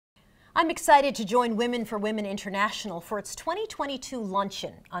I'm excited to join Women for Women International for its 2022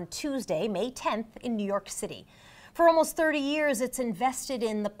 Luncheon on Tuesday, May 10th in New York City. For almost 30 years, it's invested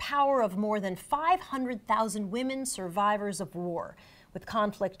in the power of more than 500,000 women survivors of war. With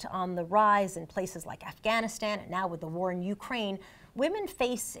conflict on the rise in places like Afghanistan and now with the war in Ukraine, women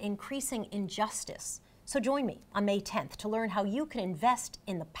face increasing injustice. So join me on May 10th to learn how you can invest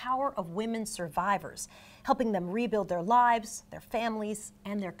in the power of women survivors, helping them rebuild their lives, their families,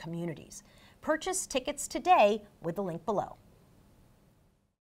 and their communities. Purchase tickets today with the link below.